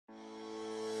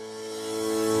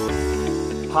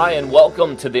Hi, and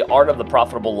welcome to the Art of the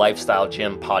Profitable Lifestyle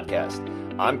Gym podcast.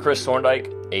 I'm Chris Thorndike,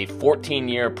 a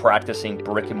 14-year practicing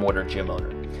brick and mortar gym owner.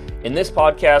 In this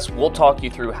podcast, we'll talk you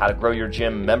through how to grow your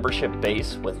gym membership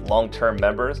base with long-term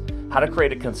members, how to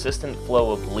create a consistent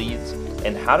flow of leads,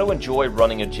 and how to enjoy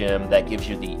running a gym that gives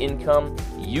you the income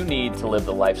you need to live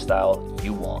the lifestyle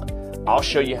you want. I'll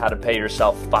show you how to pay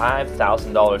yourself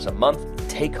 $5,000 a month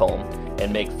take home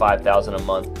and make $5,000 a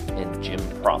month in gym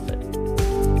profit.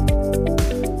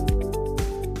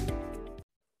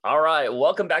 All right,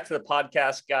 welcome back to the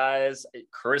podcast, guys.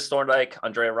 Chris Thorndike,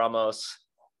 Andrea Ramos.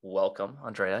 Welcome,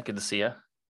 Andrea. Good to see you.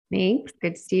 Thanks.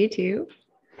 Good to see you too.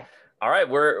 All right,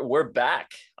 we're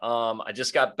back. I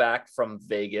just got back from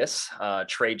Vegas,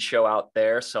 trade show out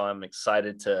there, so I'm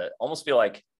excited to almost feel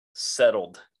like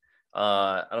settled.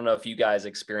 I don't know if you guys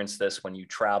experience this when you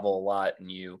travel a lot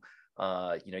and you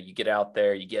get out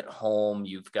there, you get home,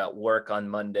 you've got work on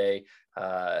Monday.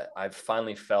 I've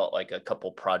finally felt like a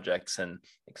couple projects and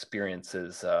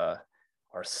experiences are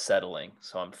settling.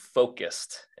 So I'm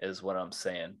focused is what I'm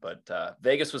saying. But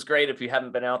Vegas was great. If you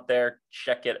haven't been out there,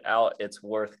 check it out. It's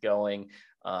worth going.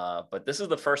 But this is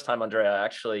the first time, Andrea, I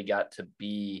actually got to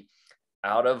be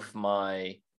out of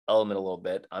my element a little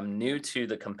bit. I'm new to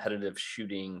the competitive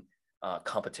shooting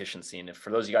competition scene. And for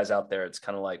those of you guys out there, it's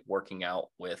kind of like working out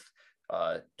with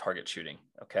target shooting.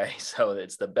 Okay. So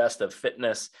it's the best of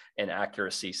fitness and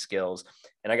accuracy skills.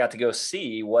 And I got to go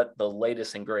see what the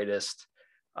latest and greatest,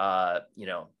 guns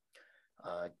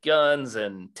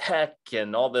and tech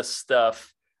and all this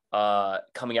stuff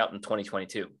coming out in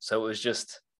 2022. So it was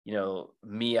just,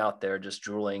 me out there just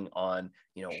drooling on,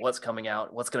 what's coming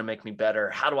out, what's going to make me better.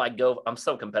 How do I go? I'm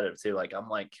so competitive too. Like I'm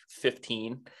like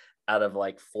 15 out of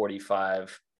like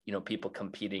 45, people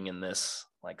competing in this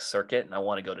like circuit, and I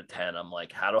want to go to 10. I'm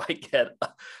like, how do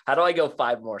I go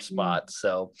 5 more spots?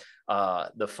 So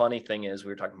the funny thing is,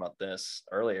 we were talking about this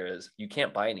earlier, is you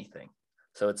can't buy anything.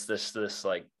 So it's this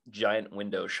like giant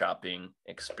window shopping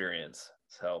experience.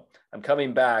 So I'm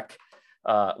coming back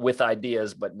with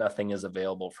ideas, but nothing is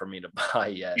available for me to buy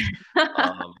yet.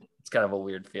 It's kind of a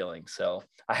weird feeling. So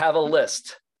I have a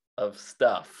list of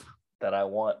stuff that I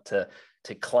want to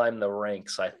climb the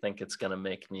ranks. I think it's going to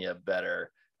make me a better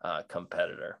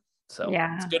competitor. So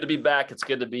yeah. It's good to be back. It's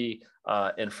good to be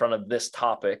in front of this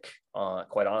topic.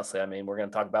 Quite honestly, I mean, we're going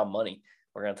to talk about money.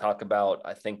 We're going to talk about,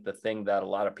 I think, the thing that a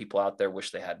lot of people out there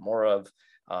wish they had more of,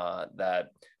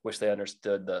 that wish they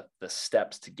understood the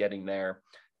steps to getting there,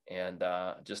 and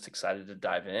just excited to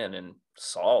dive in and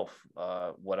solve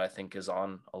what I think is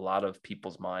on a lot of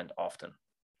people's mind often.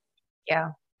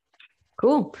 Yeah.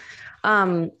 Cool.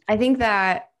 I think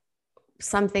that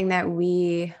something that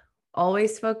we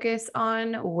always focus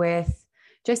on with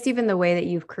just even the way that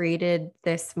you've created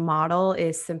this model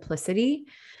is simplicity.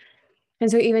 And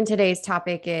so even today's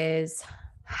topic is,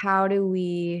 how do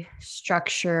we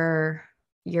structure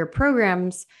your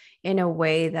programs in a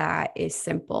way that is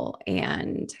simple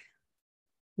and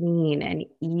lean and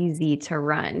easy to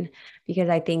run? Because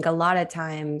I think a lot of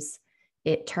times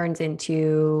it turns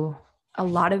into a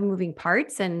lot of moving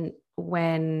parts. And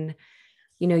when,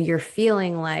 you're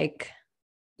feeling like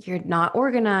you're not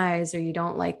organized, or you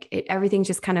don't like it, everything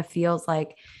just kind of feels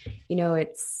like,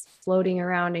 it's floating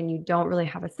around and you don't really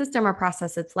have a system or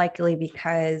process. It's likely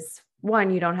because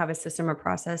 1, you don't have a system or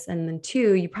process. And then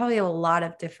 2, you probably have a lot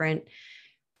of different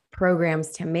programs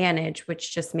to manage,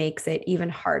 which just makes it even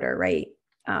harder. Right.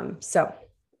 So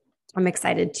I'm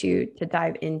excited to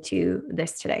dive into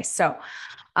this today. So,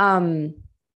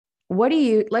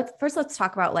 let's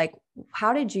talk about, like,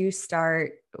 how did you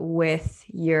start with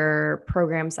your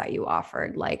programs that you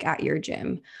offered, like at your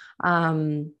gym?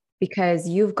 Because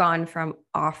you've gone from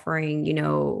offering,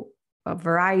 a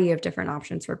variety of different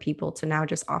options for people to now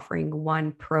just offering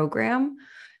one program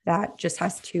that just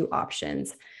has 2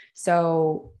 options.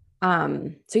 So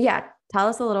yeah, tell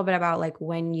us a little bit about like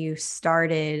when you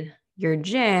started your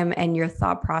gym and your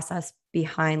thought process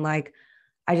behind, like,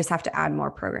 I just have to add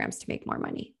more programs to make more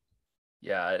money.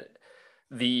 Yeah.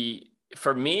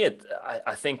 For me,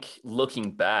 I think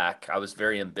looking back, I was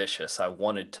very ambitious. I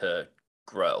wanted to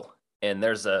grow. And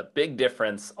there's a big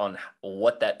difference on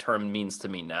what that term means to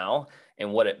me now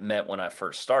and what it meant when I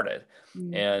first started.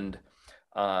 And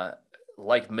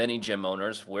like many gym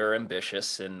owners, we're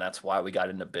ambitious, and that's why we got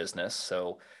into business.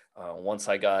 So once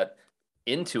I got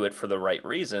into it for the right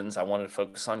reasons, I wanted to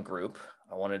focus on group.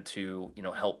 I wanted to,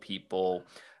 help people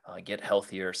get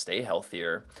healthier, stay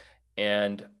healthier.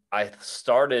 And I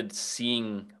started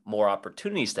seeing more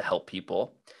opportunities to help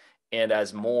people. And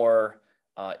as more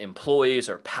employees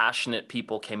or passionate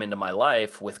people came into my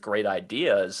life with great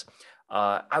ideas,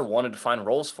 I wanted to find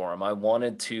roles for them. I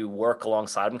wanted to work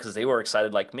alongside them because they were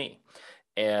excited like me.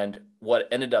 And what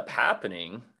ended up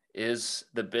happening is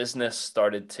the business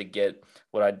started to get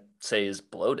what I'd say is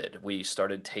bloated. We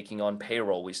started taking on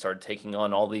payroll. We started taking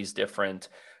on all these different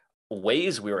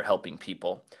ways we were helping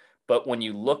people. But when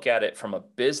you look at it from a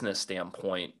business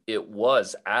standpoint, it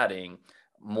was adding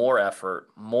more effort,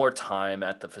 more time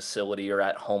at the facility or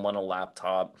at home on a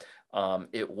laptop.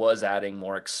 It was adding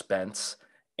more expense.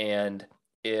 And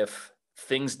if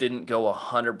things didn't go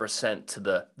 100%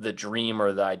 to the dream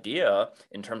or the idea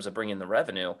in terms of bringing the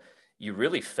revenue, you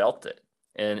really felt it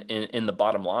in the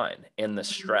bottom line and the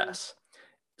stress.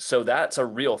 So that's a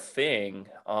real thing,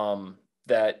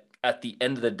 that at the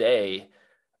end of the day,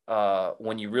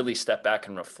 when you really step back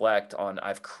and reflect on,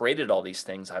 I've created all these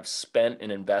things, I've spent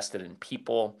and invested in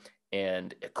people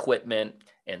and equipment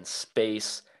and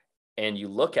space, and you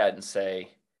look at it and say,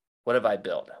 what have I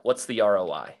built? What's the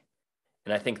ROI?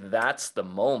 And I think that's the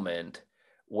moment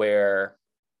where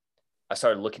I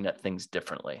started looking at things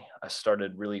differently. I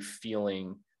started really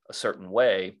feeling a certain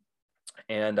way.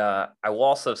 And I will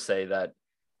also say that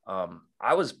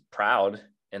I was proud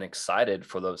and excited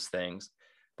for those things,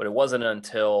 but it wasn't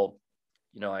until,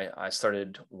 I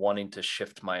started wanting to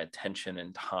shift my attention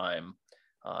and time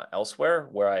elsewhere,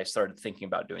 where I started thinking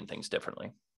about doing things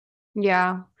differently.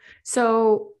 Yeah.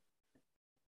 So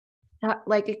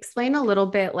like explain a little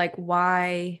bit like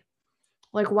why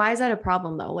is that a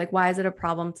problem though? Like why is it a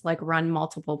problem to like run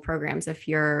multiple programs if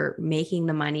you're making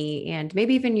the money and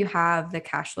maybe even you have the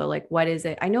cash flow? Like what is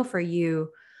it? I know for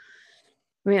you,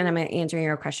 I mean, I'm answering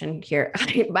your question here,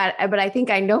 but I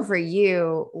think I know for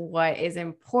you what is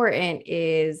important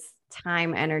is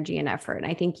time, energy, and effort. And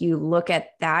I think you look at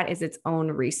that as its own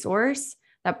resource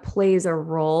that plays a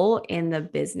role in the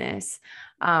business.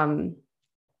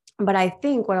 But I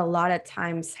think what a lot of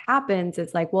times happens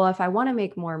is like, well, if I want to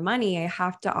make more money, I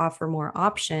have to offer more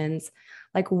options.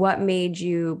 Like, what made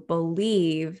you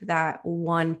believe that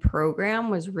one program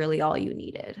was really all you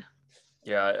needed?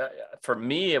 Yeah, for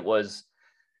me, it was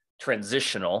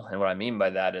transitional. And what I mean by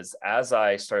that is, as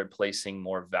I started placing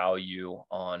more value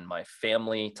on my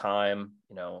family time,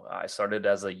 I started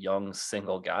as a young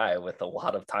single guy with a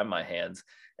lot of time in my hands,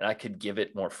 and I could give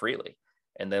it more freely.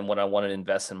 And then when I wanted to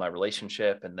invest in my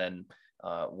relationship, and then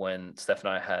when Steph and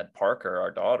I had Parker, our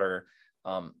daughter,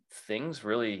 things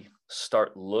really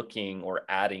start looking or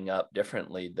adding up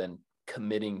differently than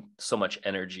committing so much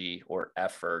energy or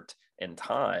effort and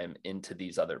time into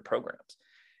these other programs.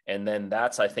 And then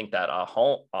that's, I think, that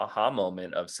aha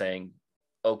moment of saying,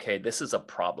 okay, this is a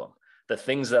problem. The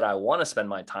things that I want to spend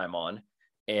my time on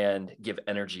and give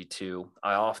energy to,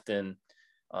 I often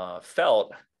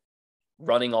felt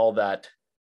running all that,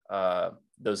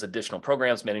 those additional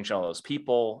programs, managing all those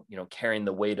people, carrying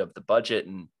the weight of the budget,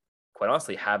 and quite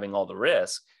honestly, having all the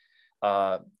risk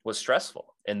was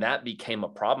stressful. And that became a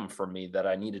problem for me that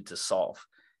I needed to solve.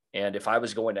 And if I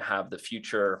was going to have the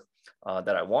future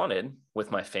that I wanted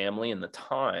with my family and the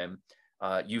time,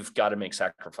 you've got to make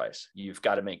sacrifice. You've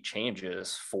got to make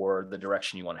changes for the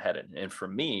direction you want to head in. And for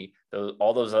me,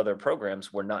 all those other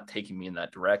programs were not taking me in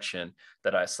that direction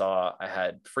that I saw. I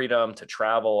had freedom to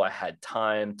travel. I had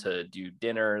time to do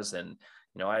dinners, and,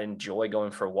 I enjoy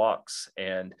going for walks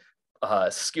and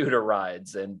scooter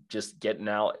rides and just getting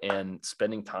out and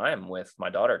spending time with my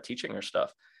daughter, teaching her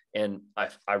stuff. And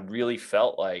I really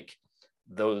felt like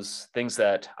those things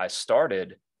that I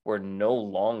started were no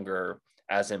longer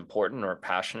as important or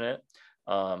passionate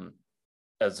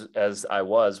as I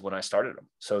was when I started them.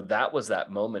 So that was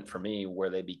that moment for me where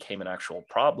they became an actual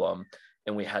problem,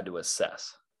 and we had to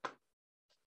assess.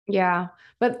 Yeah.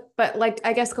 But like,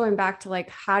 I guess going back to like,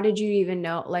 how did you even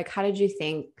know, like, how did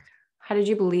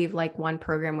you believe like one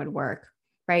program would work?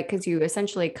 Right. Cause you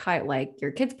essentially cut like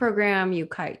your kids program, you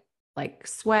cut like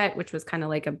Sweat, which was kind of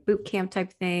like a boot camp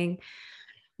type thing.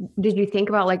 Did you think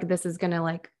about like, this is going to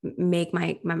like make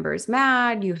my members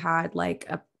mad? You had like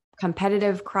a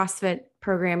competitive CrossFit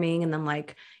programming and then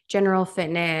like general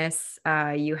fitness.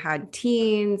 You had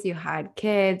teens, you had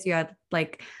kids, you had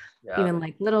like, even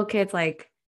like little kids, like,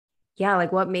 yeah,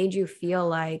 like what made you feel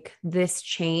like this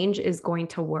change is going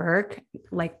to work?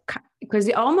 Like, because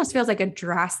it almost feels like a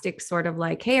drastic sort of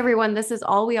like, hey, everyone, this is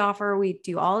all we offer. We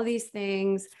do all of these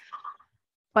things.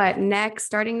 But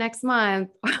starting next month,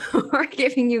 we're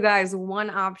giving you guys one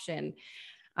option.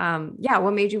 Yeah,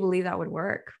 what made you believe that would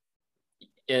work?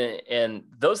 And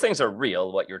those things are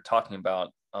real, what you're talking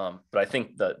about. But I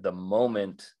think the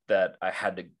moment that I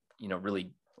had to,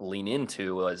 really lean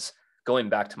into was going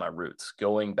back to my roots,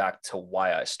 going back to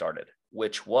why I started,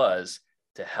 which was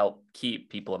to help keep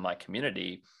people in my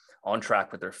community on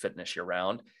track with their fitness year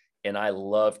round And I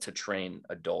love to train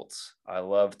adults. I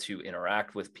love to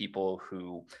interact with people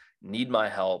who need my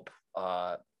help,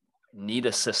 need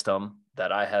a system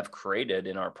that I have created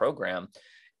in our program.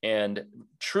 And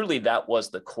truly, that was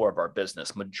the core of our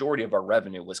business. Majority of our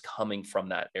revenue was coming from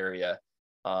that area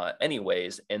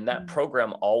anyways. And that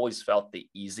program always felt the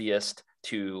easiest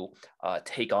to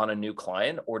take on a new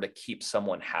client or to keep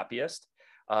someone happiest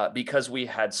because we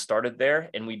had started there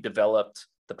and we developed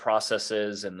the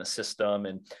processes and the system.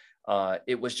 And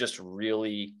it was just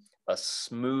really a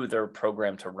smoother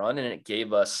program to run. And it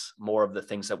gave us more of the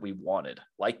things that we wanted,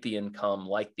 like the income,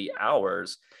 like the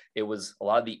hours. It was a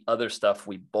lot of the other stuff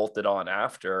we bolted on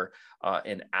after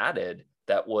and added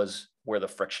that was where the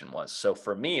friction was. So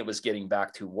for me, it was getting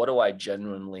back to what do I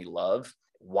genuinely love?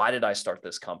 Why did I start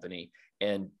this company?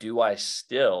 And do I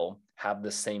still have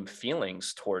the same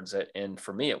feelings towards it? And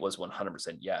for me, it was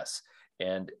 100% yes.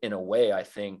 And in a way, I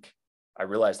think I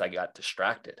realized I got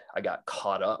distracted. I got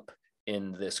caught up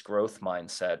in this growth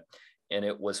mindset. And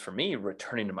it was for me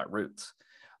returning to my roots.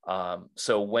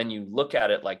 So when you look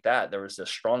at it like that, there was a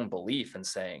strong belief in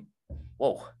saying,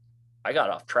 whoa, I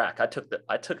got off track. I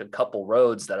took a couple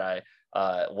roads that I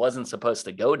wasn't supposed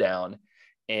to go down.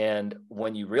 And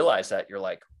when you realize that, you're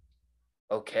like,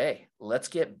 okay, let's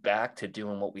get back to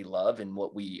doing what we love and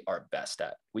what we are best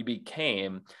at. We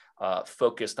became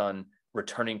focused on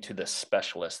returning to the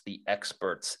specialists, the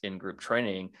experts in group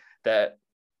training. That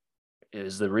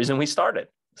is the reason we started.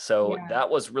 So that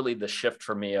was really the shift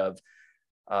for me of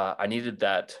I needed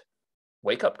that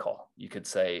wake up call, you could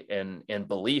say, and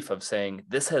belief of saying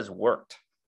this has worked.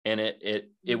 And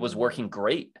it was working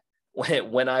great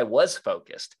when I was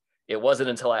focused. It wasn't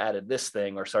until I added this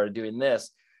thing or started doing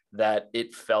this that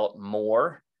it felt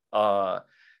more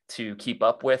to keep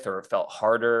up with, or it felt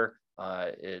harder.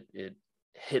 It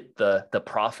hit the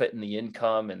profit and the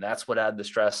income, and that's what added the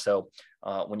stress. So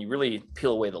when you really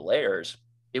peel away the layers,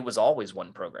 it was always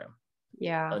one program.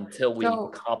 Yeah. Until we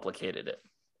complicated it.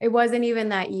 It wasn't even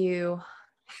that you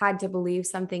had to believe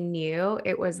something new.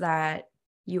 It was that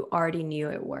you already knew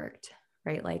it worked,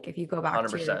 right? Like if you go back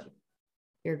 100%. To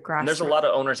your grassroots. And there's a lot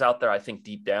of owners out there, I think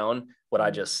deep down, what I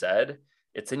just said,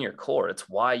 it's in your core. It's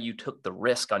why you took the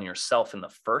risk on yourself in the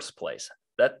first place.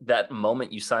 That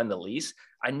moment you signed the lease,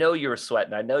 I know you were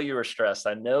sweating. I know you were stressed.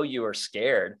 I know you were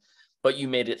scared, but you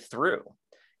made it through.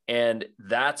 And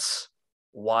that's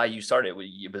why you started.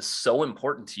 It was so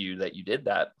important to you that you did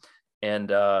that. And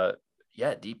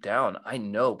deep down, I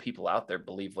know people out there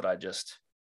believe what I just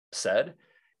said.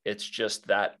 It's just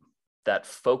that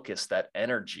focus, that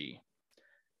energy,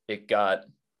 it got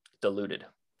diluted.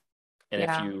 And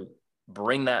if you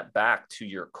bring that back to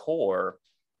your core,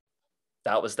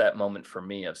 that was that moment for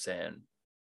me of saying,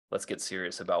 let's get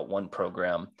serious about one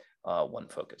program, one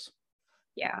focus.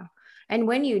 Yeah. And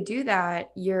when you do that,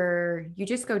 you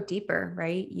just go deeper,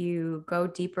 right? You go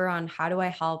deeper on how do I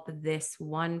help this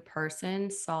one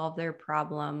person solve their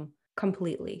problem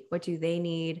completely? What do they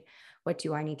need? What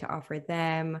do I need to offer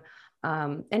them?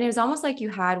 And it was almost like you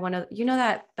had one of,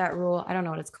 that rule, I don't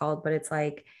know what it's called, but it's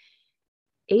like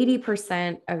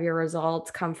 80% of your results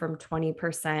come from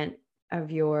 20%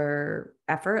 of your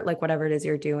effort, like whatever it is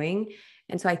you're doing.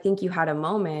 And so I think you had a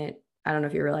moment, I don't know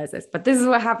if you realize this, but this is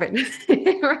what happened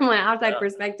from my outside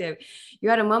perspective. You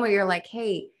had a moment, you're like,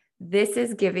 hey, this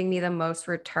is giving me the most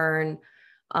return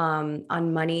on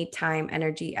money, time,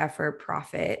 energy, effort,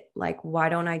 profit. Like, why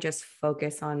don't I just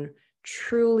focus on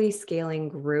truly scaling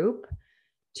group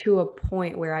to a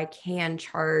point where I can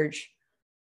charge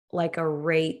like a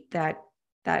rate that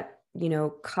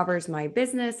covers my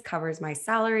business, covers my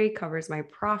salary, covers my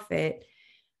profit,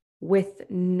 with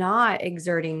not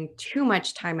exerting too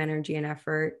much time, energy, and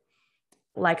effort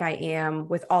like I am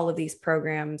with all of these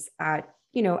programs at,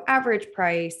 average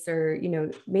price, or,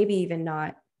 maybe even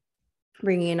not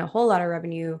bringing in a whole lot of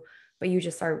revenue, but you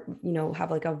just are, have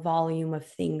like a volume of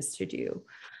things to do.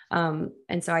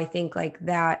 And so I think like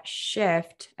that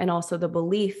shift, and also the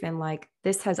belief in like,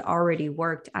 this has already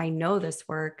worked, I know this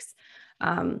works,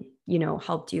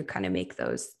 helped you kind of make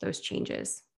those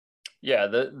changes. Yeah.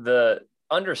 The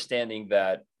understanding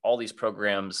that all these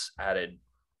programs added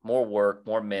more work,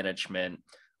 more management,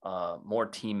 more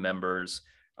team members,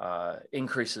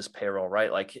 increases payroll,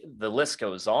 right? Like the list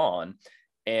goes on,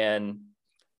 and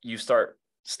you start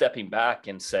stepping back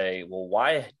and say, well,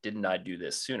 why didn't I do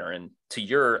this sooner? And to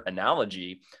your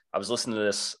analogy, I was listening to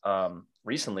this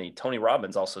recently. Tony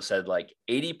Robbins also said like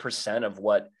 80% of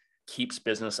what keeps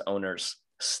business owners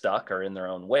stuck or in their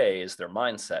own way is their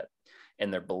mindset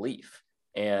and their belief.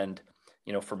 And,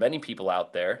 for many people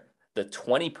out there, the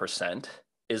 20%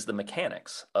 is the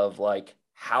mechanics of like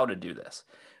how to do this.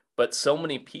 But so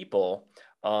many people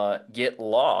get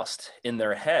lost in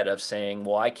their head of saying,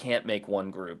 well, I can't make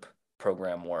one group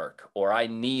program work, or I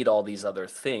need all these other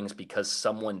things because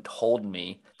someone told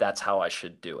me that's how I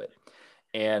should do it.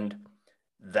 And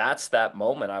that's that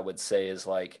moment, I would say, is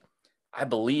like, I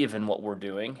believe in what we're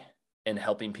doing and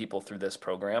helping people through this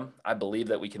program. I believe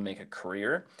that we can make a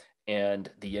career and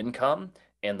the income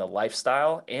and the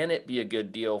lifestyle, and it be a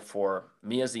good deal for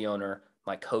me as the owner,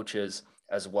 my coaches,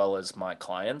 as well as my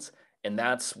clients. And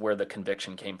that's where the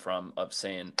conviction came from of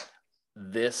saying,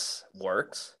 this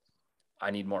works. I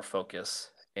need more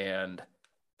focus. And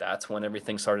that's when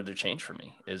everything started to change for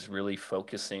me, is really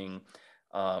focusing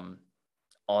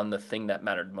on the thing that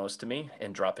mattered most to me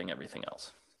and dropping everything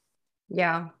else.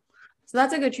 Yeah. So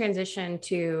that's a good transition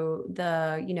to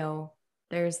the,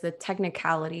 there's the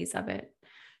technicalities of it.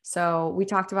 So we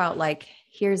talked about like,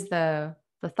 here's the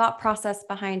thought process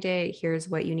behind it. Here's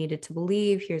what you needed to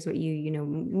believe. Here's what you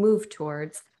move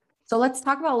towards. So let's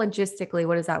talk about logistically,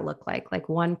 what does that look like? Like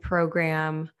one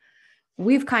program,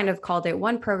 we've kind of called it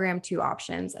one program, two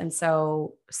options. And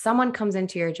so someone comes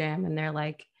into your gym and they're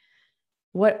like,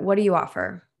 what do you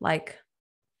offer? Like,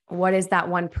 what is that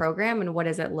one program and what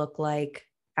does it look like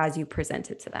as you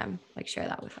present it to them? Like, share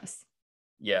that with us.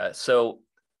 Yeah. So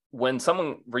when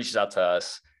someone reaches out to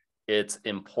us, it's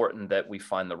important that we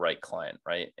find the right client,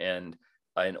 right? And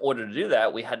in order to do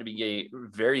that, we had to be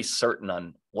very certain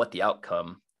on what the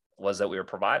outcome was that we were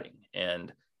providing,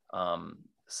 and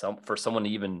for someone to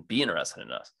even be interested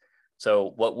in us.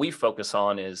 So what we focus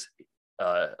on is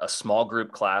a small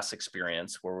group class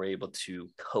experience where we're able to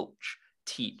coach,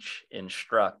 teach,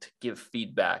 instruct, give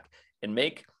feedback, and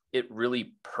make it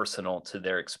really personal to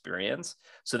their experience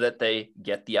so that they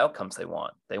get the outcomes they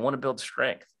want. They want to build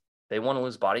strength. They want to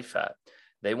lose body fat.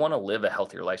 They want to live a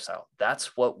healthier lifestyle.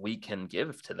 That's what we can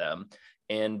give to them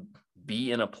and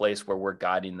be in a place where we're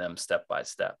guiding them step by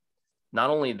step. Not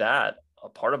only that, a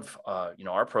part of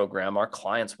our program, our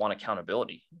clients want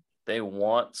accountability. They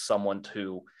want someone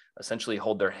to essentially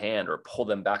hold their hand or pull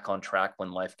them back on track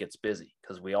when life gets busy.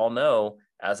 Because we all know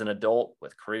as an adult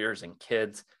with careers and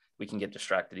kids, we can get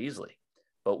distracted easily.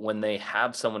 But when they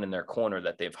have someone in their corner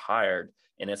that they've hired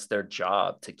and it's their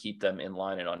job to keep them in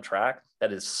line and on track,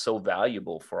 that is so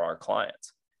valuable for our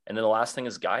clients. And then the last thing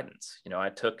is guidance. I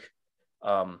took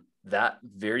that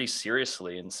very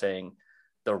seriously in saying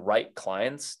the right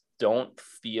clients don't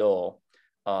feel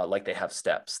like they have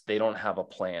steps. They don't have a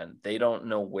plan. They don't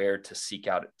know where to seek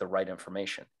out the right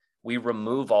information. We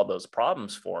remove all those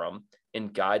problems for them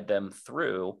and guide them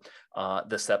through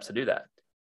the steps to do that.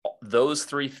 Those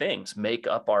three things make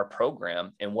up our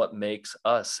program and what makes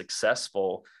us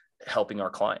successful helping our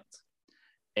clients.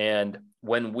 And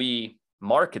when we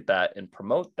market that and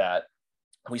promote that,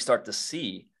 we start to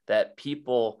see that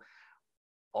people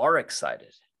are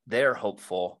excited, they're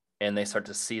hopeful, and they start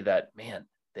to see that, man,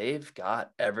 they've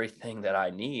got everything that I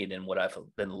need and what I've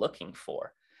been looking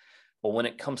for. But when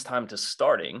it comes time to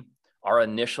starting, our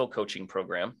initial coaching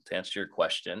program, to answer your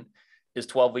question, is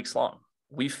 12 weeks long.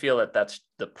 We feel that that's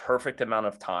the perfect amount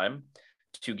of time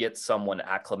to get someone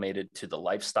acclimated to the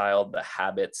lifestyle, the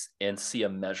habits, and see a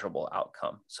measurable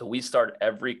outcome. So we start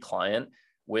every client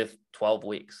with 12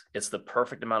 weeks. It's the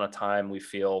perfect amount of time we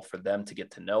feel for them to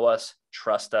get to know us,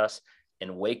 trust us,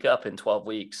 and wake up in 12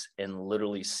 weeks and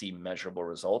literally see measurable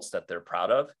results that they're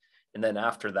proud of. And then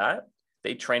after that,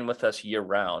 they train with us year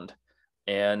round.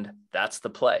 And that's the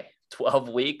play. 12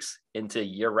 weeks into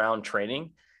year-round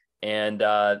training. And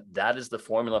that is the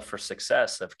formula for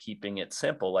success of keeping it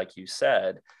simple, like you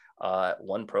said,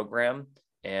 one program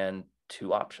and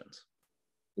two options.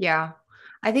 Yeah,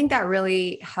 I think that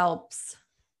really helps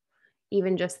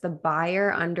even just the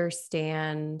buyer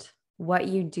understand what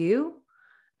you do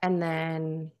and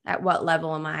then at what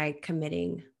level am I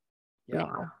committing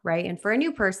now, right? And for a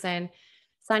new person,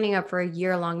 signing up for a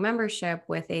year-long membership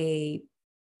with a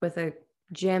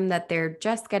gym that they're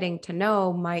just getting to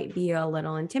know might be a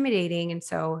little intimidating. And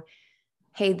so,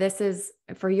 hey, this is,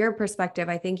 for your perspective,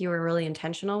 I think you were really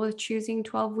intentional with choosing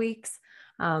 12 weeks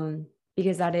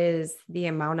because that is the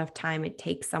amount of time it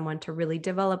takes someone to really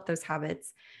develop those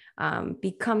habits,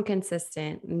 become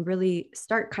consistent, and really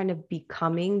start kind of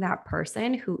becoming that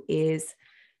person who is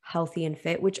healthy and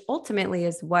fit, which ultimately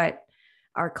is what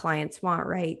our clients want,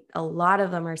 right? A lot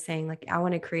of them are saying like, I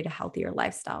want to create a healthier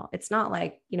lifestyle. It's not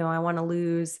like, I want to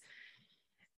lose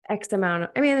X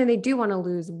amount. They do want to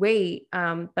lose weight,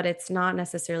 but it's not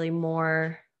necessarily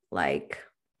more like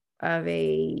of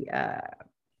a,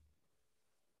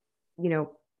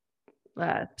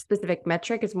 specific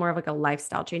metric. It's more of like a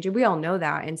lifestyle change. And we all know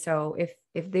that. And so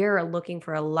if they're looking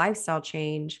for a lifestyle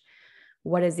change,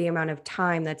 what is the amount of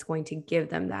time that's going to give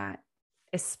them that?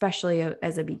 especially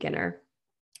as a beginner.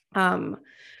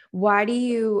 Why do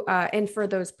you, and for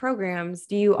those programs,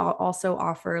 do you also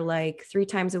offer like 3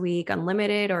 times a week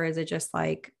unlimited, or is it just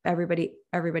like everybody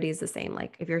is the same?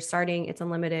 Like if you're starting, it's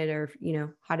unlimited, or,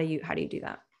 how do you do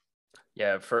that?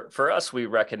 Yeah, for us, we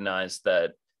recognize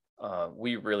that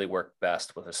we really work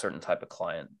best with a certain type of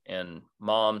client, and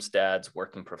moms, dads,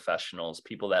 working professionals,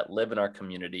 people that live in our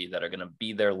community that are going to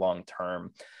be there long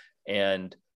term.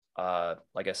 And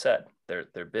like I said,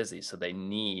 they're busy, so they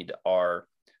need our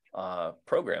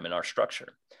program and our structure.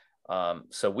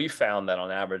 So we found that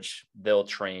on average, they'll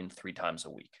train 3 times a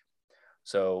week.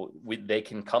 So they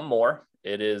can come more.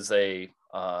 It is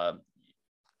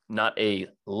not a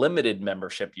limited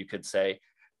membership, you could say,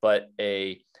 but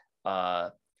a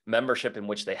membership in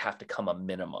which they have to come a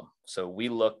minimum. So we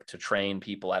look to train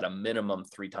people at a minimum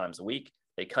 3 times a week.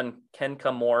 They can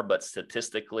come more, but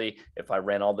statistically, if I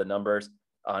ran all the numbers,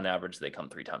 on average, they come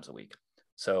 3 times a week.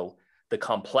 So the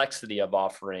complexity of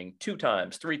offering 2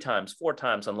 times, 3 times, 4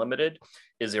 times unlimited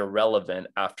is irrelevant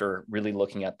after really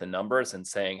looking at the numbers and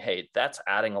saying, hey, that's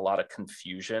adding a lot of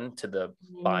confusion to the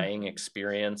buying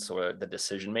experience or the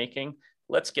decision-making.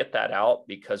 Let's get that out,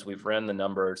 because we've ran the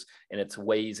numbers and it's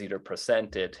way easier to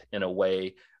present it in a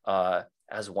way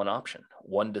as one option,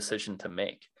 one decision to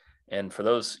make. And for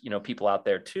those, people out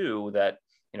there too, that,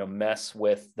 mess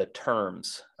with the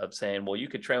terms of saying, well, you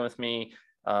could train with me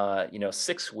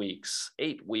 6 weeks,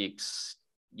 8 weeks,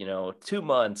 2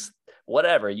 months,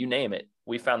 whatever, you name it.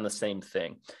 We found the same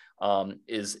thing,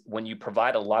 is when you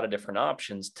provide a lot of different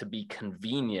options to be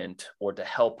convenient or to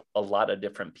help a lot of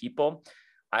different people.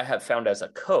 I have found as a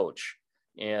coach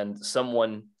and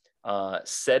someone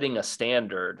setting a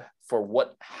standard for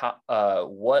what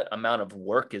amount of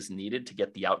work is needed to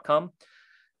get the outcome,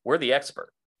 we're the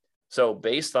expert. So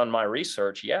based on my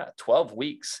research, 12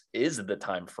 weeks is the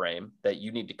time frame that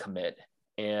you need to commit,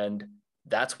 and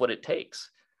that's what it takes.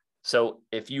 So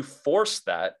if you force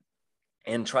that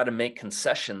and try to make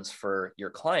concessions for your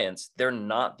clients, they're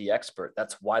not the expert.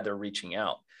 That's why they're reaching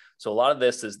out. So a lot of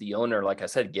this is the owner, like I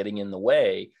said, getting in the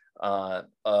way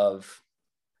of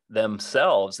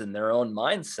themselves and their own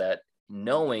mindset,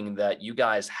 knowing that you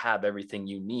guys have everything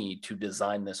you need to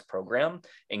design this program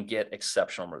and get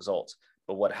exceptional results.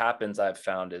 But what happens, I've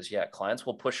found, is clients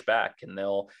will push back, and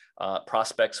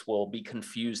prospects will be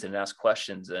confused and ask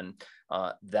questions, and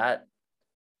that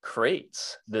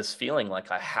creates this feeling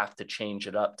like I have to change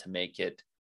it up to make it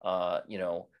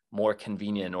more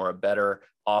convenient or a better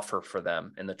offer for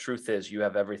them. And the truth is, you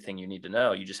have everything you need to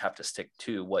know. You just have to stick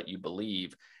to what you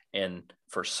believe and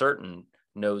for certain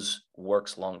knows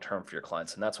works long term for your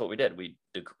clients. And that's what we did. We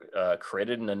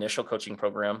created an initial coaching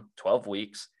program, 12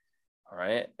 weeks. All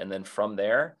right. And then from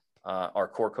there, our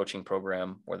core coaching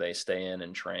program, where they stay in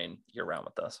and train year round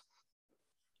with us.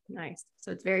 Nice.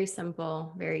 So it's very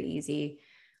simple, very easy.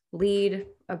 Lead,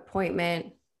 appointment,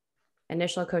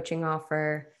 initial coaching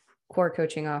offer, core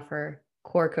coaching offer,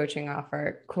 core coaching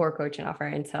offer, core coaching offer,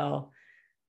 until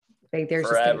there's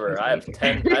forever. I have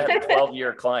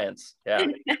 12-year clients. Yeah.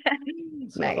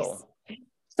 Nice.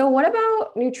 So what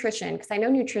about nutrition? Because I know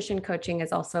nutrition coaching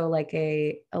is also like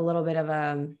a little bit of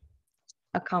a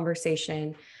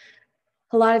conversation.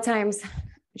 A lot of times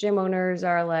gym owners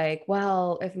are like,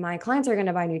 well, if my clients are going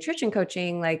to buy nutrition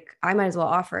coaching, like I might as well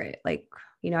offer it. Like,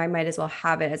 I might as well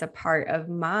have it as a part of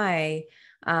my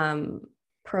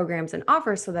programs and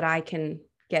offers so that I can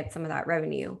get some of that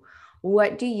revenue.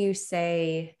 What do you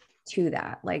say to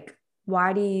that? Like,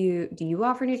 why do you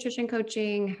offer nutrition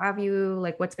coaching? Have you,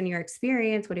 like, what's been your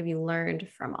experience? What have you learned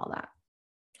from all that?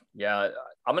 Yeah,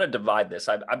 I'm going to divide this.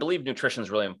 I believe nutrition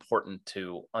is really important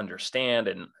to understand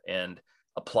and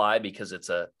apply, because it's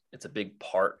a big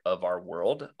part of our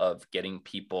world of getting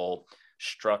people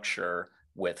structure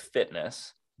with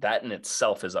fitness. That in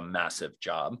itself is a massive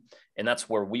job. And that's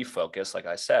where we focus, like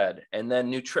I said. And then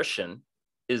nutrition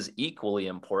is equally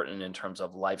important in terms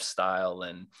of lifestyle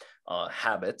and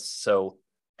habits. So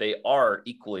they are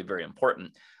equally very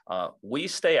important. We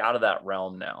stay out of that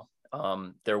realm now.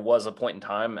 There was a point in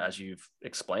time, as you've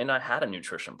explained, I had a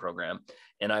nutrition program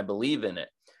and I believe in it.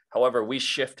 However, we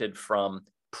shifted from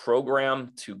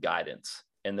program to guidance.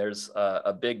 And there's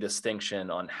a big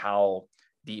distinction on how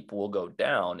deep we'll go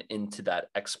down into that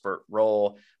expert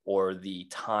role or the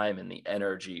time and the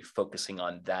energy focusing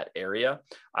on that area.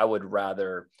 I would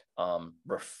rather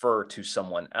refer to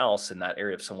someone else in that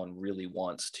area if someone really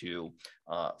wants to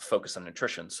focus on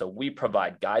nutrition. So we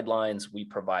provide guidelines, we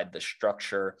provide the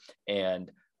structure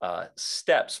and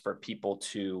steps for people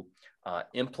to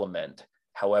implement.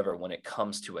 However, when it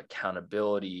comes to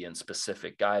accountability and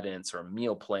specific guidance or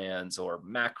meal plans or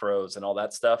macros and all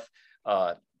that stuff,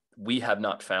 we have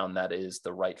not found that is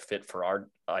the right fit for our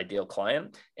ideal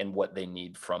client and what they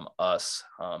need from us,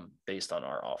 based on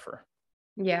our offer.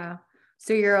 Yeah.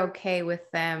 So you're okay with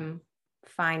them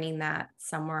finding that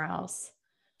somewhere else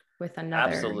with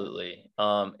another. Absolutely.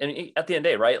 And at the end of the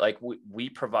day, right, like we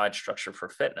provide structure for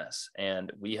fitness,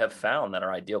 and we have found that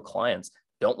our ideal clients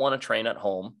don't want to train at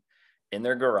home in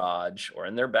their garage or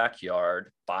in their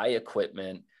backyard, buy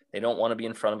equipment. They don't want to be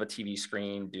in front of a TV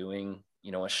screen doing,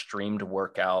 a streamed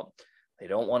workout. They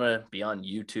don't want to be on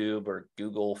YouTube or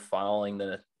Google following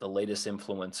the latest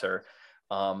influencer.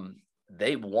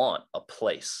 They want a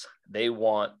place. They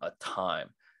want a time.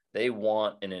 They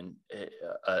want an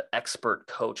expert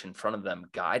coach in front of them,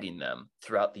 guiding them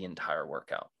throughout the entire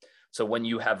workout. So when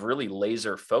you have really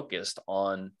laser focused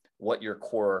on what your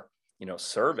core,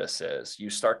 service is, you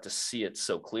start to see it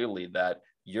so clearly that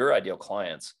your ideal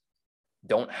clients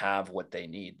don't have what they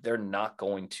need. They're not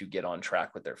going to get on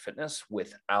track with their fitness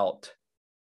without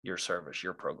your service,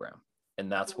 your program.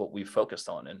 And that's what we've focused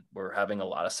on. And we're having a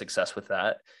lot of success with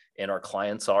that. And our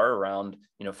clients are around,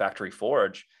 Factory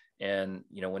Forge. And,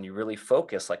 when you really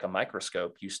focus like a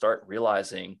microscope, you start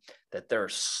realizing that there are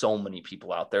so many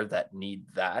people out there that need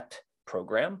that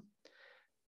program,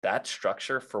 that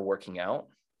structure for working out.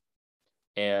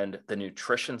 And the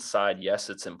nutrition side, yes,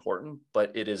 it's important,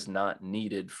 but it is not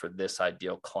needed for this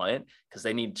ideal client, because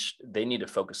they need to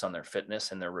focus on their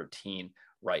fitness and their routine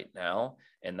right now.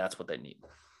 And that's what they need.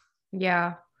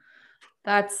 Yeah.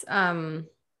 That's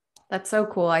so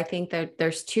cool. I think that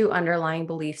there's two underlying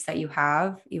beliefs that you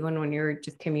have, even when you're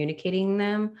just communicating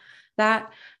them.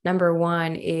 That number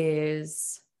one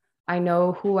is, I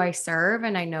know who I serve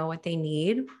and I know what they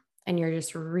need. And you're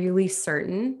just really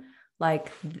certain, like,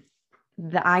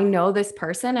 I know this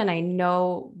person and I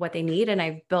know what they need and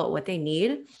I've built what they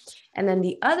need. And then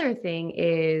the other thing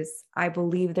is, I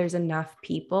believe there's enough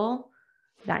people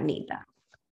that need that.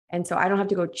 And so I don't have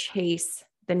to go chase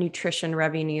the nutrition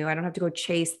revenue. I don't have to go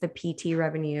chase the PT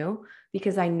revenue,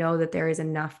 because I know that there is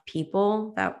enough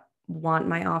people that want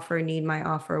my offer, need my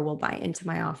offer, will buy into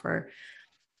my offer,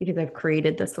 because I've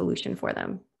created the solution for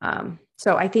them.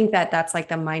 So I think that that's like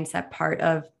the mindset part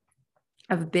of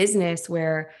business,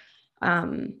 where,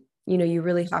 you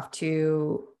really have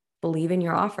to believe in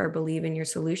your offer, believe in your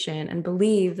solution, and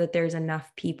believe that there's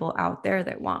enough people out there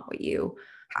that want what you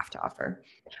have to offer.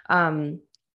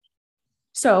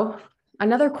 So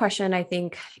another question I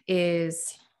think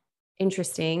is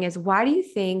interesting is, why do you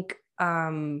think,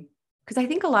 because I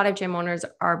think a lot of gym owners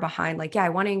are behind, like, yeah, I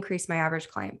want to increase my average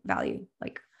client value.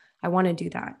 Like, I want to do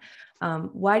that.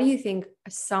 Why do you think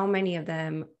so many of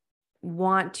them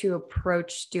want to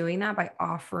approach doing that by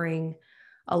offering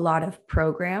a lot of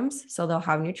programs? So they'll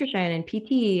have nutrition and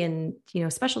PT and,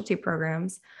 specialty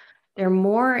programs. They're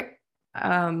more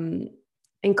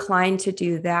inclined to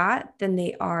do that than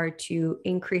they are to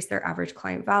increase their average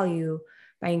client value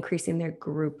by increasing their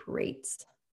group rates.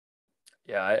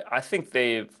 Yeah, I think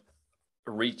they've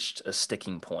reached a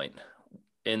sticking point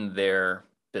in their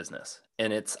business,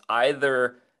 and it's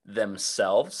either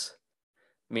themselves,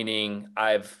 meaning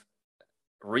I've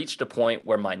reached a point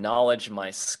where my knowledge, my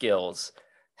skills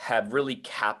have really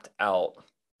capped out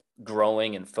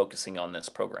growing and focusing on this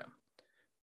program,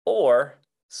 or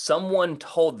someone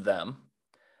told them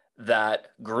that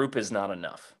group is not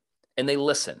enough, and they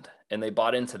listened and they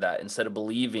bought into that instead of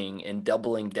believing and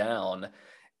doubling down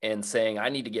and saying, I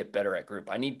need to get better at group.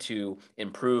 I need to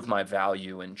improve my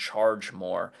value and charge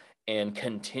more and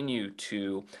continue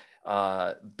to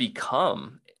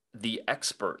become the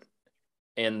expert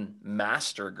and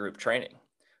master group training.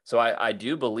 So I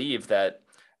do believe that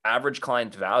average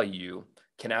client value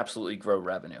can absolutely grow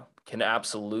revenue, can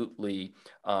absolutely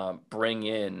bring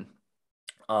in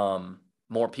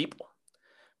more people.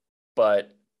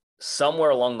 But somewhere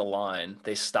along the line,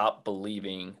 they stopped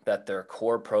believing that their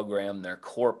core program, their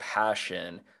core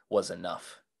passion was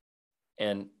enough.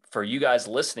 And for you guys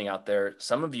listening out there,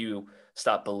 some of you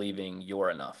stopped believing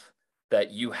you're enough,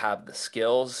 that you have the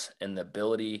skills and the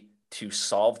ability to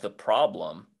solve the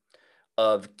problem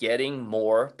of getting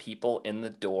more people in the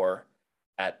door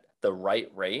at the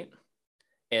right rate,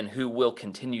 and who will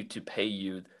continue to pay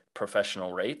you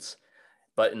professional rates.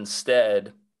 But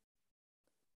instead,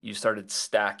 you started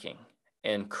stacking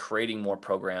and creating more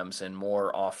programs and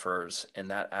more offers,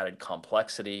 and that added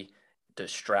complexity,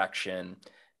 distraction,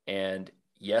 and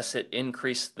yes, it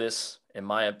increased this, in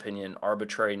my opinion,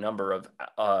 arbitrary number of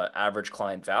average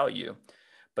client value,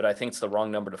 but I think it's the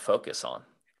wrong number to focus on.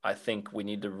 I think we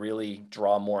need to really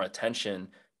draw more attention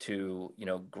to,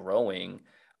 growing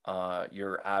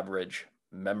your average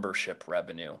membership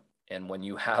revenue. And when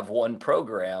you have one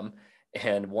program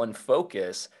and one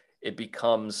focus, it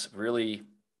becomes really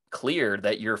clear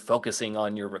that you're focusing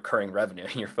on your recurring revenue.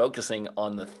 You're focusing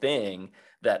on the thing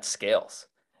that scales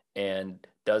and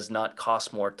does not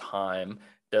cost more time,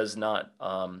 does not,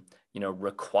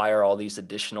 require all these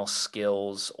additional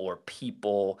skills or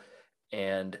people.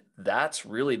 And that's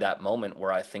really that moment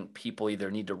where I think people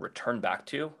either need to return back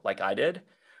to, like I did,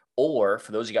 or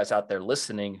for those of you guys out there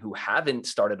listening who haven't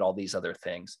started all these other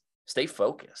things, stay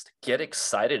focused, get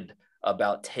excited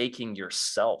about taking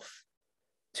yourself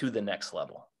to the next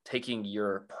level, taking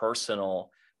your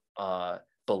personal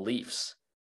beliefs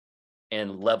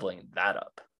and leveling that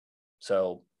up.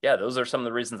 So yeah, those are some of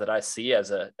the reasons that I see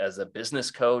as a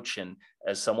business coach and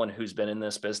as someone who's been in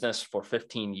this business for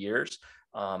 15 years.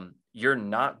 You're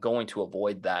not going to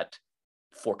avoid that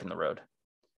fork in the road,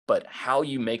 but how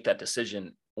you make that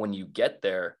decision when you get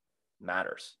there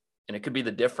matters. And it could be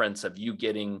the difference of you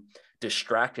getting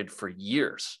distracted for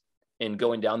years and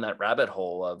going down that rabbit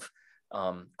hole of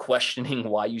questioning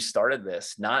why you started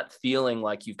this, not feeling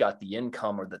like you've got the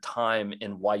income or the time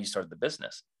in why you started the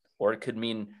business. Or it could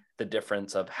mean the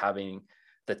difference of having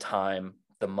the time,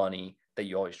 the money that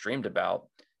you always dreamed about,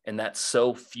 and that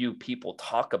so few people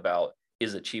talk about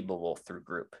is achievable through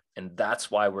group. And that's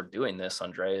why we're doing this,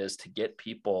 Andrea, is to get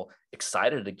people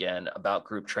excited again about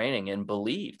group training and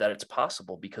believe that it's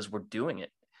possible, because we're doing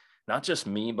it, not just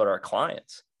me, but our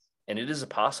clients. And it is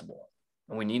possible.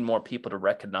 And we need more people to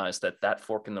recognize that that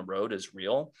fork in the road is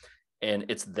real and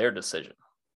it's their decision.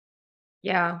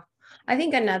 Yeah. I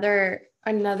think another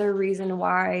reason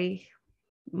why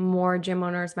more gym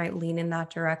owners might lean in that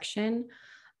direction,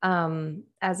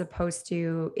 as opposed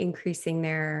to increasing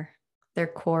their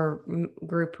core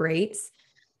group rates,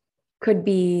 could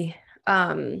be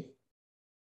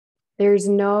there's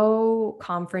no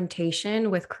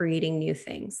confrontation with creating new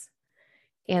things.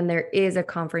 And there is a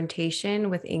confrontation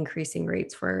with increasing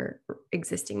rates for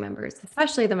existing members,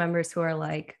 especially the members who are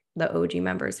like the OG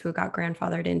members who got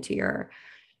grandfathered into your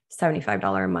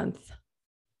 $75 a month,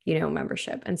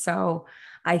 membership. And so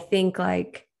I think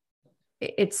like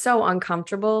it's so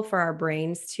uncomfortable for our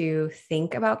brains to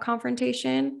think about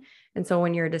confrontation. And so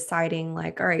when you're deciding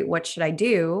like, all right, what should I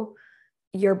do?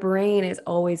 Your brain is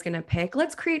always going to pick,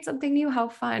 let's create something new. How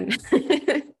fun.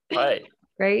 Right.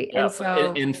 Right. Yeah, and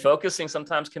so in focusing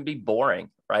sometimes can be boring,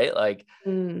 right? Like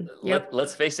yep.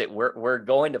 let's face it, we're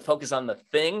going to focus on the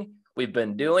thing we've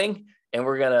been doing, and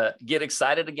we're going to get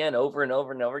excited again over and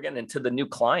over and over again. And to the new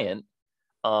client,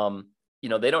 they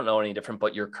don't know any different,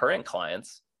 but your current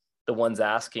clients, the ones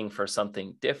asking for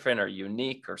something different or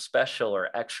unique or special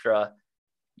or extra.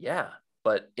 Yeah.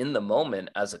 But in the moment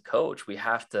as a coach, we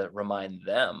have to remind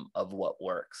them of what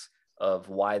works, of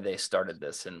why they started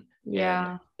this and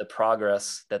the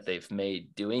progress that they've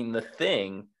made doing the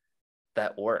thing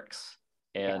that works.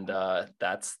 And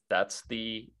that's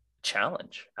the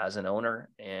challenge as an owner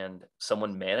and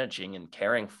someone managing and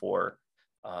caring for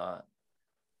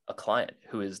a client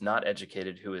who is not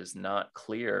educated, who is not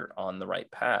clear on the right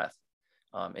path.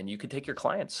 And you could take your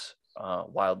clients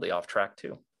wildly off track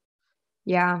too.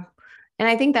 Yeah. And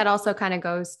I think that also kind of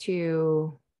goes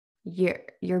to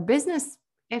your business.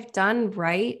 If done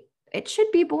right, it should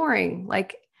be boring.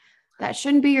 Like that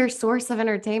shouldn't be your source of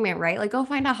entertainment, right? Like go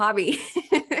find a hobby.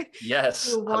 Yes.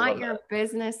 You want your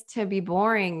business to be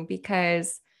boring,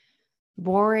 because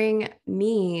boring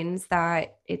means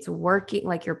that it's working,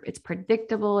 like it's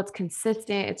predictable, it's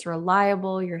consistent, it's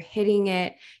reliable, you're hitting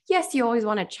it. Yes, you always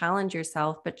want to challenge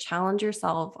yourself, but challenge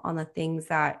yourself on the things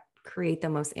that create the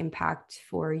most impact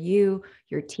for you,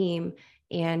 your team,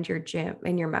 and your gym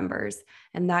and your members.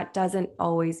 And that doesn't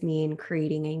always mean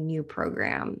creating a new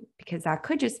program, because that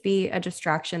could just be a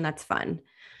distraction that's fun.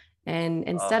 And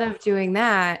instead of doing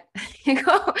that,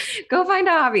 go find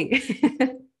a hobby.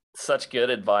 Such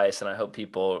good advice. And I hope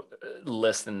people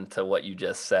listen to what you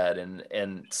just said.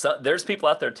 And so there's people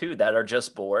out there too that are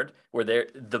just bored, where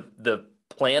the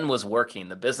plan was working,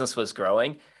 the business was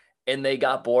growing, and they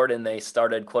got bored and they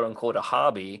started quote unquote a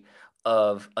hobby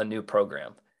of a new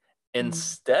program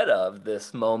instead of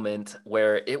this moment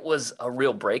where it was a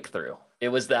real breakthrough. It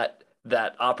was that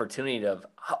opportunity of,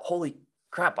 holy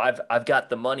crap, I've got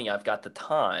the money, I've got the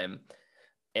time.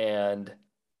 And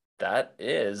that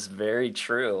is very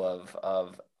true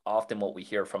of often what we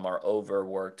hear from our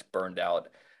overworked, burned out,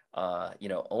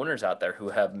 owners out there who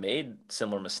have made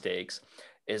similar mistakes.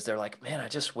 Is they're like, man, I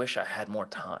just wish I had more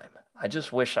time. I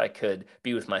just wish I could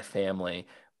be with my family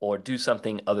or do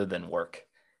something other than work.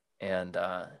 And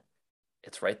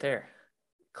it's right there,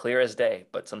 clear as day.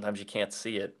 But sometimes you can't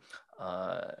see it.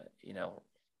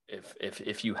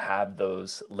 If you have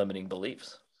those limiting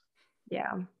beliefs.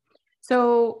 Yeah.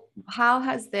 So how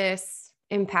has this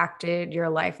impacted your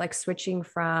life, like switching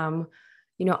from,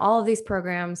 all of these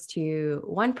programs to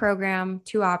one program,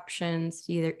 two options,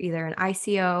 either an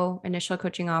ICO, initial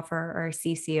coaching offer, or a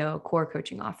CCO, core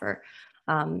coaching offer.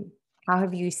 How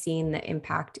have you seen the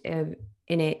impact in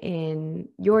it in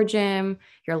your gym,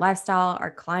 your lifestyle, our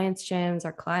clients' gyms,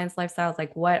 our clients' lifestyles?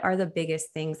 Like, what are the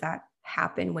biggest things that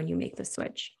happen when you make the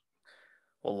switch?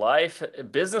 Well,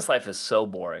 business life is so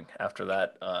boring after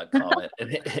that comment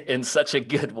in such a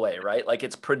good way, right? Like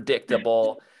it's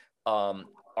predictable.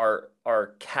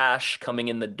 Our cash coming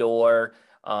in the door,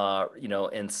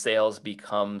 and sales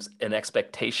becomes an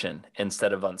expectation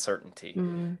instead of uncertainty.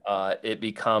 Mm. It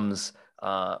becomes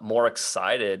more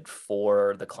excited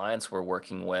for the clients we're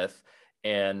working with.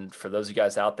 And for those of you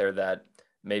guys out there that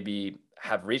maybe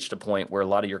have reached a point where a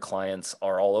lot of your clients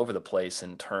are all over the place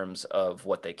in terms of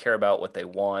what they care about, what they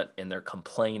want, and they're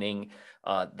complaining.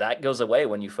 That goes away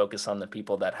when you focus on the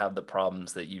people that have the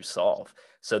problems that you solve.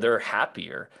 So they're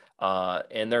happier,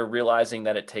 and they're realizing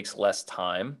that it takes less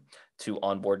time to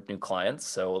onboard new clients.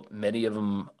 So many of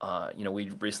them,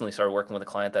 we recently started working with a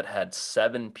client that had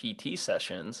 7 PT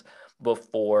sessions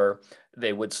before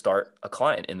they would start a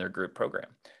client in their group program.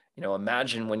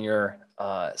 Imagine when you're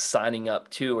signing up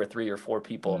 2 or 3 or 4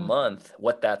 people a month,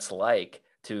 what that's like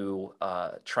to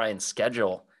try and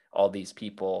schedule all these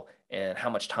people and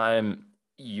how much time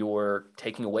you're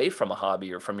taking away from a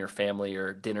hobby or from your family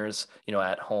or dinners,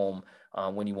 at home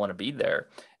when you want to be there.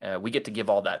 We get to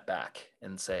give all that back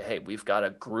and say, hey, we've got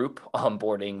a group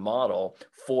onboarding model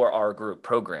for our group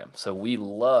program. So we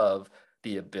love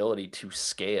the ability to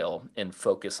scale and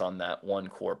focus on that one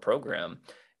core program.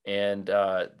 And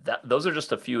those are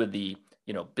just a few of the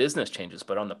business changes.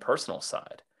 But on the personal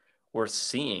side, we're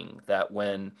seeing that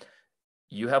when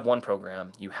you have one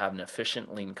program, you have an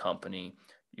efficient, lean company,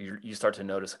 you start to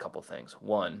notice a couple of things.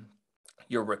 One,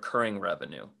 your recurring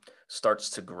revenue starts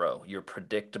to grow. Your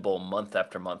predictable month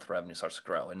after month revenue starts to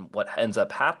grow. And what ends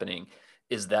up happening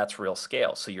is that's real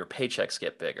scale. So your paychecks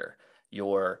get bigger.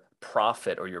 Your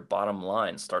profit or your bottom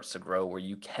line starts to grow where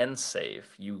you can save,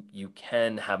 you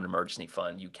can have an emergency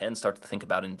fund, you can start to think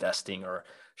about investing, or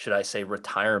should I say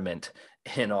retirement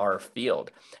in our field.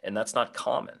 And that's not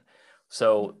common.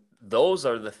 So those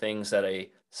are the things that a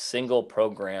single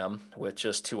program with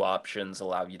just 2 options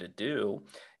allow you to do.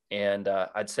 And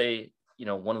I'd say,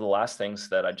 one of the last things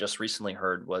that I just recently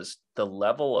heard was the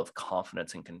level of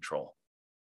confidence and control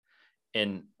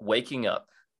in waking up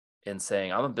and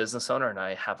saying, I'm a business owner and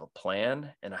I have a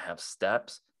plan and I have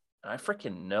steps and I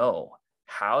freaking know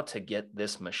how to get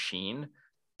this machine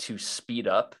to speed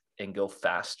up and go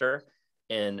faster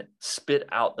and spit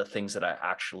out the things that I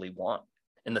actually want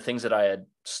and the things that I had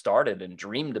started and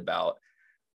dreamed about,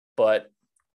 but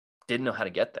didn't know how to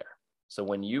get there. So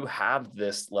when you have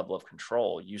this level of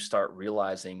control, you start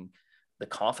realizing the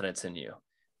confidence in you,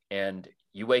 and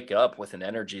you wake up with an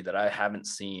energy that I haven't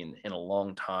seen in a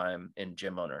long time in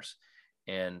gym owners.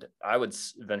 And I would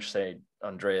eventually say,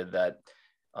 Andrea, that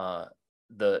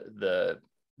the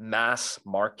mass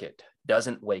market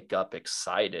doesn't wake up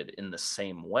excited in the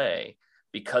same way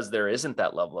because there isn't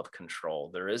that level of control.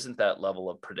 There isn't that level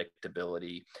of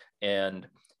predictability. And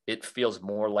it feels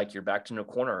more like you're backed into a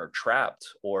corner or trapped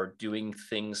or doing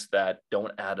things that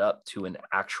don't add up to an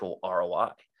actual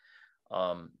ROI.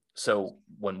 So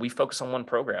when we focus on one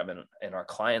program and our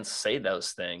clients say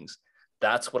those things,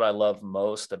 that's what I love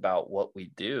most about what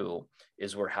we do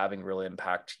is we're having real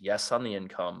impact, yes, on the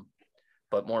income,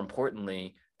 but more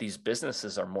importantly, these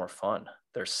businesses are more fun.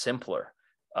 They're simpler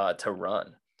to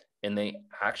run, and they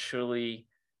actually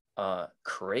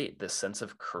create this sense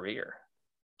of career,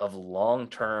 of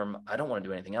long-term, I don't want to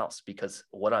do anything else because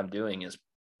what I'm doing is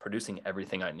producing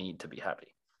everything I need to be happy.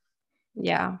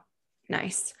 Yeah,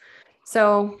 nice.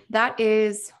 So that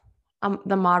is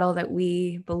the model that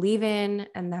we believe in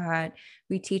and that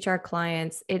we teach our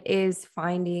clients. It is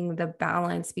finding the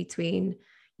balance between,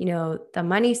 the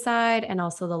money side and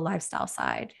also the lifestyle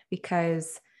side,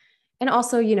 and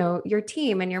also, your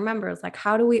team and your members, like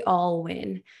how do we all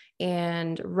win?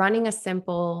 And running a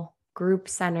simple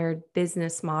group-centered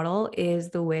business model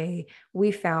is the way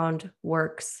we found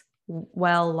works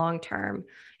well long-term.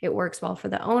 It works well for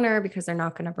the owner because they're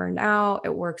not going to burn out.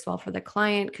 It works well for the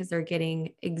client because they're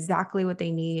getting exactly what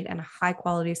they need and a high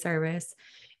quality service.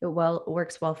 It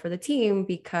works well for the team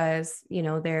because,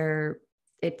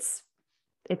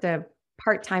 it's a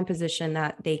part-time position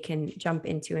that they can jump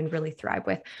into and really thrive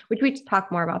with, which we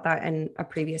talk more about that in a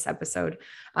previous episode.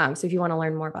 So if you want to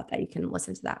learn more about that, you can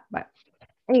listen to that. But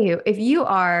Anywho, if you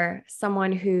are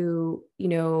someone who,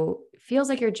 feels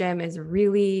like your gym is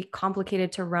really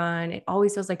complicated to run, it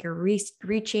always feels like you're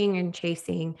reaching and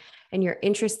chasing, and you're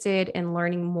interested in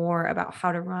learning more about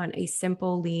how to run a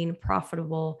simple, lean,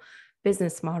 profitable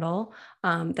business model,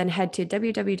 then head to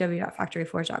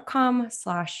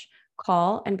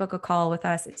www.factoryforge.com/call and book a call with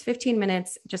us. It's 15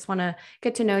 minutes. Just want to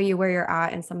get to know you, where you're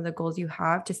at, and some of the goals you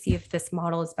have to see if this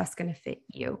model is best going to fit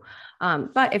you.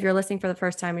 But if you're listening for the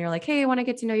first time and you're like, hey, I want to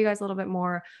get to know you guys a little bit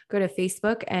more, go to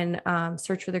Facebook and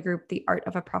search for the group, The Art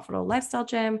of a Profitable Lifestyle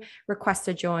Gym, request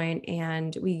to join.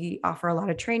 And we offer a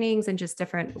lot of trainings and just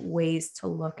different ways to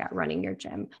look at running your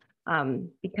gym.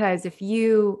 Because if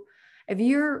you're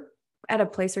at a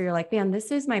place where you're like, man,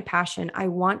 this is my passion. I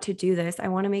want to do this. I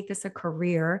want to make this a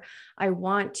career. I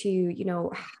want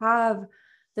to, have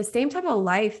the same type of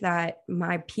life that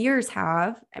my peers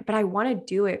have, but I want to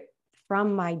do it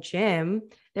from my gym.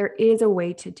 There is a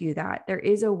way to do that. There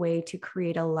is a way to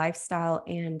create a lifestyle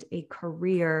and a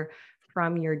career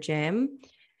from your gym.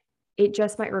 It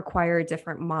just might require a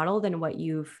different model than what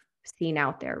you've seen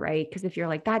out there, right? Because if you're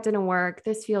like, that didn't work,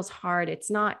 this feels hard, it's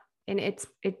not. And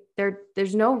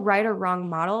there's no right or wrong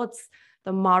model. It's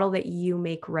the model that you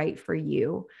make right for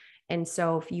you. And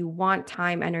so if you want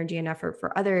time, energy, and effort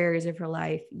for other areas of your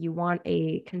life, you want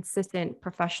a consistent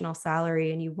professional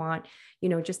salary, and you want,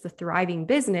 just a thriving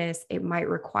business, it might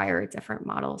require a different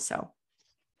model. So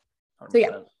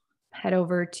yeah, head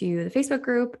over to the Facebook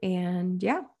group, and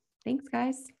yeah, thanks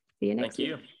guys. See you next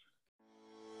week. Thank you.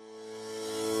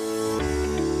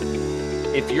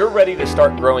 If you're ready to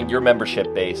start growing your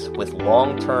membership base with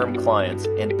long-term clients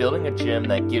and building a gym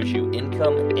that gives you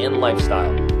income and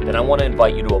lifestyle, then I want to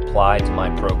invite you to apply to my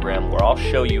program, where I'll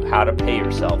show you how to pay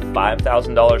yourself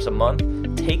 $5,000 a month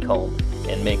take home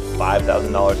and make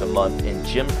 $5,000 a month in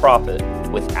gym profit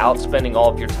without spending all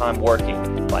of your time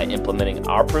working, by implementing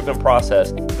our proven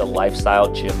process, the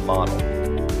Lifestyle Gym Model.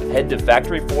 Head to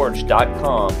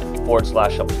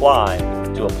factoryforge.com/apply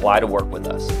to apply to work with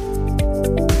us.